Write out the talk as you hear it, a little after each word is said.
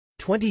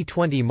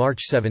2020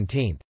 March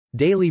 17.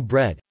 Daily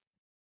Bread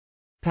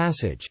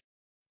Passage.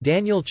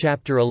 Daniel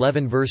chapter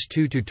 11 verse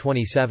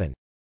 2–27.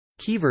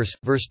 Keyverse,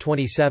 verse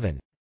 27.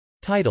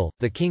 Title,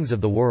 The Kings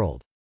of the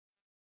World.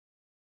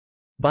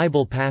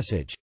 Bible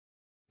passage.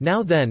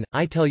 Now then,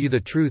 I tell you the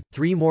truth,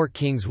 3 more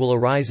kings will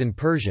arise in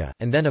Persia,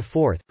 and then a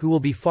 4th, who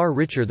will be far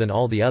richer than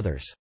all the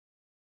others.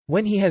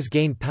 When he has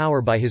gained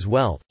power by his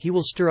wealth, he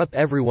will stir up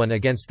everyone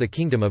against the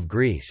kingdom of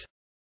Greece.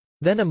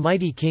 Then a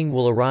mighty king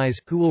will arise,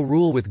 who will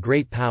rule with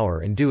great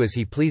power and do as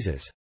he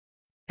pleases.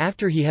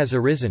 After he has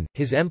arisen,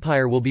 his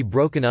empire will be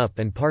broken up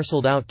and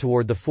parceled out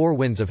toward the 4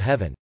 winds of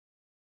heaven.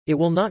 It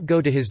will not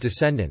go to his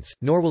descendants,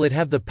 nor will it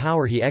have the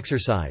power he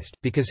exercised,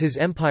 because his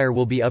empire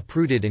will be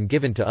uprooted and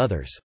given to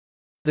others.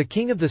 The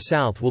king of the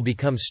south will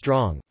become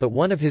strong, but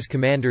one of his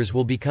commanders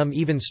will become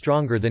even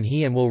stronger than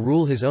he and will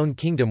rule his own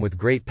kingdom with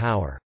great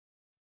power.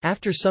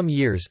 After some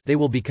years, they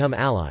will become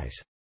allies.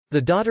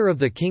 The daughter of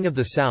the king of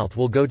the south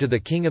will go to the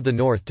king of the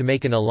north to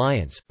make an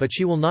alliance, but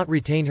she will not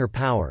retain her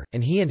power,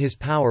 and he and his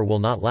power will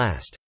not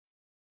last.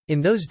 In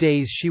those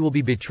days she will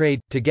be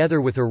betrayed, together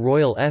with her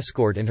royal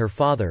escort and her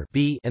father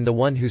and the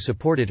one who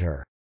supported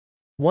her.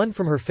 One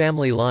from her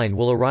family line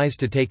will arise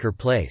to take her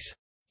place.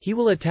 He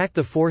will attack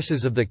the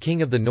forces of the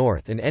king of the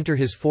north and enter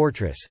his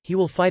fortress. He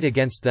will fight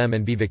against them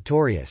and be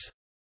victorious.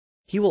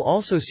 He will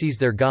also seize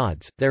their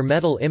gods, their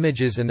metal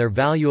images and their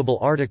valuable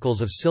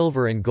articles of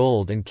silver and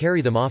gold and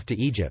carry them off to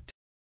Egypt.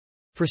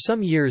 For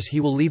some years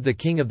he will leave the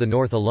king of the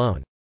north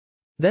alone.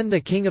 Then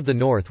the king of the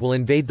north will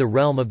invade the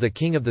realm of the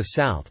king of the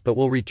south but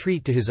will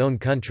retreat to his own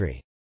country.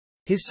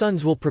 His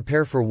sons will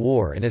prepare for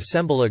war and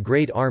assemble a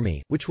great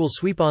army, which will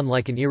sweep on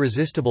like an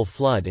irresistible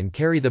flood and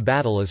carry the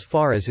battle as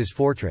far as his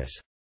fortress.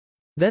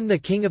 Then the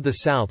king of the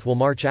south will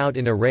march out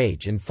in a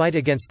rage and fight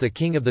against the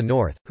king of the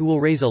north, who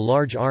will raise a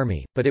large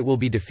army, but it will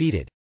be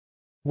defeated.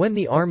 When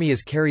the army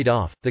is carried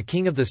off, the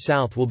king of the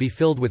south will be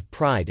filled with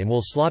pride and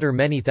will slaughter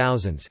many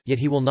thousands, yet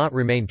he will not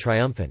remain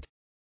triumphant.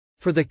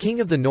 For the king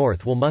of the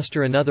north will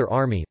muster another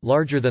army,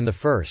 larger than the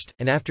first,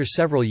 and after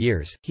several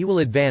years, he will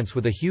advance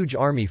with a huge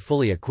army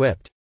fully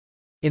equipped.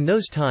 In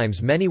those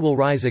times many will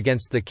rise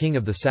against the king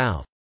of the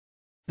south.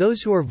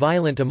 Those who are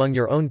violent among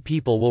your own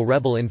people will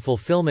rebel in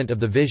fulfillment of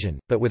the vision,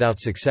 but without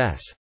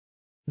success.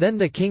 Then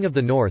the king of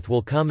the north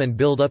will come and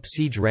build up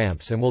siege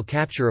ramps and will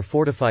capture a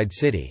fortified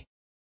city.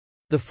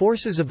 The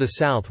forces of the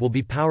south will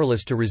be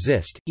powerless to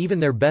resist, even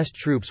their best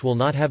troops will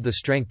not have the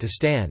strength to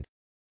stand.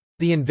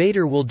 The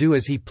invader will do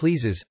as he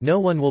pleases,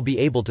 no one will be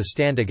able to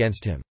stand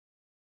against him.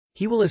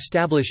 He will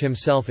establish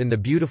himself in the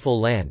beautiful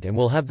land and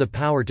will have the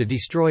power to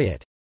destroy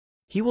it.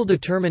 He will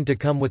determine to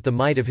come with the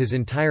might of his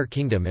entire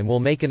kingdom and will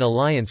make an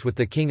alliance with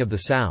the king of the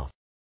south.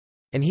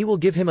 And he will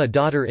give him a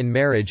daughter in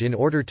marriage in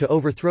order to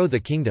overthrow the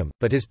kingdom,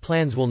 but his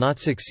plans will not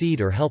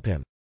succeed or help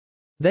him.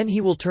 Then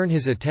he will turn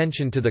his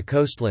attention to the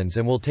coastlands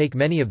and will take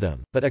many of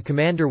them, but a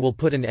commander will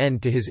put an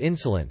end to his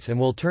insolence and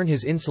will turn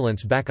his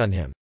insolence back on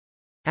him.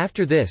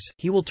 After this,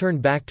 he will turn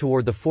back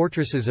toward the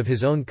fortresses of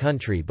his own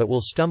country but will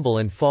stumble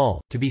and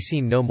fall, to be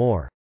seen no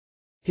more.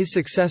 His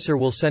successor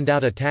will send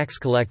out a tax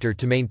collector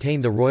to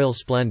maintain the royal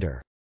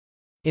splendor.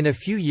 In a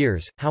few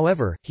years,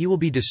 however, he will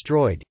be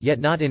destroyed, yet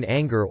not in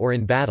anger or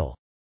in battle.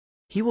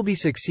 He will be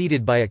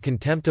succeeded by a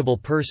contemptible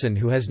person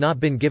who has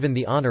not been given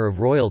the honor of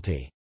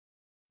royalty.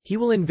 He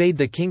will invade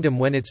the kingdom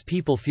when its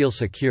people feel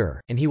secure,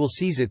 and he will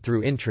seize it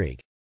through intrigue.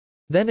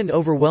 Then an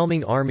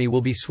overwhelming army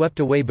will be swept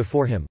away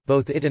before him,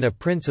 both it and a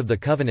prince of the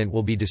covenant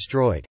will be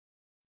destroyed.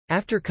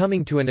 After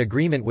coming to an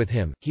agreement with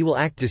him, he will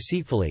act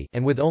deceitfully,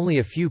 and with only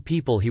a few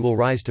people he will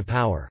rise to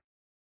power.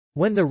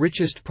 When the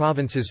richest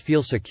provinces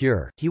feel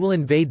secure, he will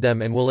invade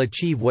them and will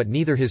achieve what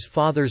neither his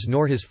fathers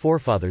nor his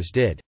forefathers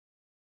did.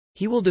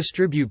 He will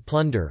distribute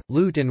plunder,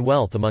 loot and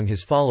wealth among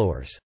his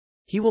followers.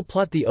 He will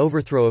plot the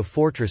overthrow of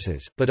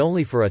fortresses, but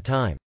only for a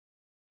time.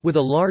 With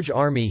a large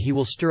army he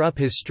will stir up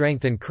his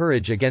strength and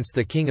courage against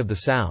the king of the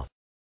south.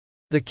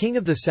 The king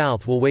of the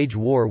south will wage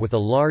war with a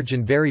large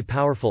and very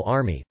powerful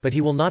army, but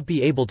he will not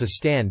be able to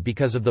stand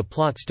because of the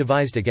plots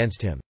devised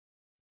against him.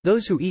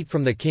 Those who eat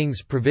from the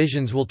king's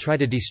provisions will try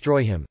to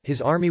destroy him,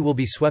 his army will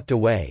be swept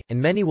away,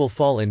 and many will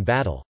fall in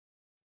battle.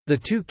 The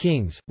 2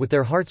 kings, with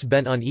their hearts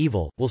bent on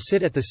evil, will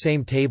sit at the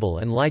same table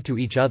and lie to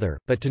each other,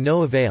 but to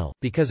no avail,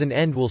 because an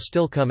end will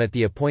still come at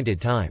the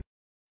appointed time.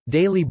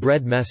 Daily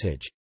Bread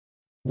Message.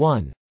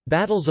 1.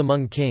 Battles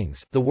among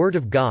kings. The word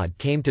of God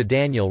came to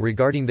Daniel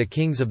regarding the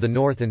kings of the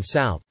north and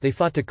south. They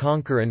fought to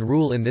conquer and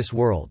rule in this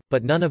world,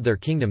 but none of their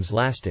kingdoms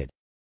lasted.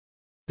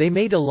 They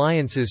made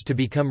alliances to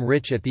become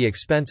rich at the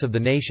expense of the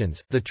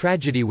nations. The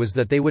tragedy was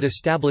that they would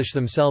establish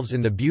themselves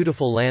in the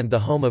beautiful land, the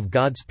home of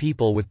God's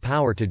people, with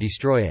power to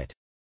destroy it.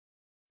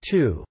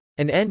 2.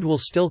 An end will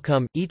still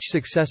come. Each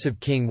successive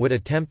king would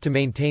attempt to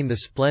maintain the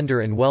splendor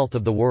and wealth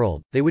of the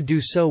world. They would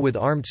do so with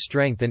armed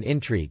strength and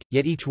intrigue,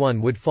 yet each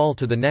one would fall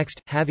to the next,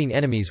 having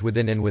enemies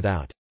within and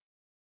without.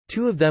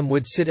 2 of them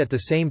would sit at the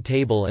same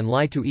table and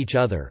lie to each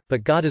other,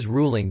 but God is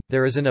ruling.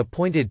 There is an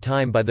appointed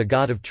time by the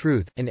God of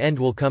truth. An end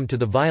will come to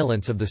the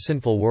violence of the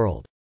sinful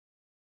world.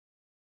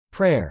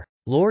 Prayer.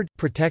 Lord,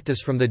 protect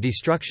us from the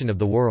destruction of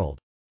the world.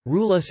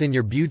 Rule us in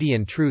your beauty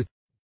and truth.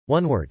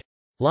 One word.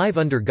 Live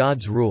under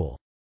God's rule.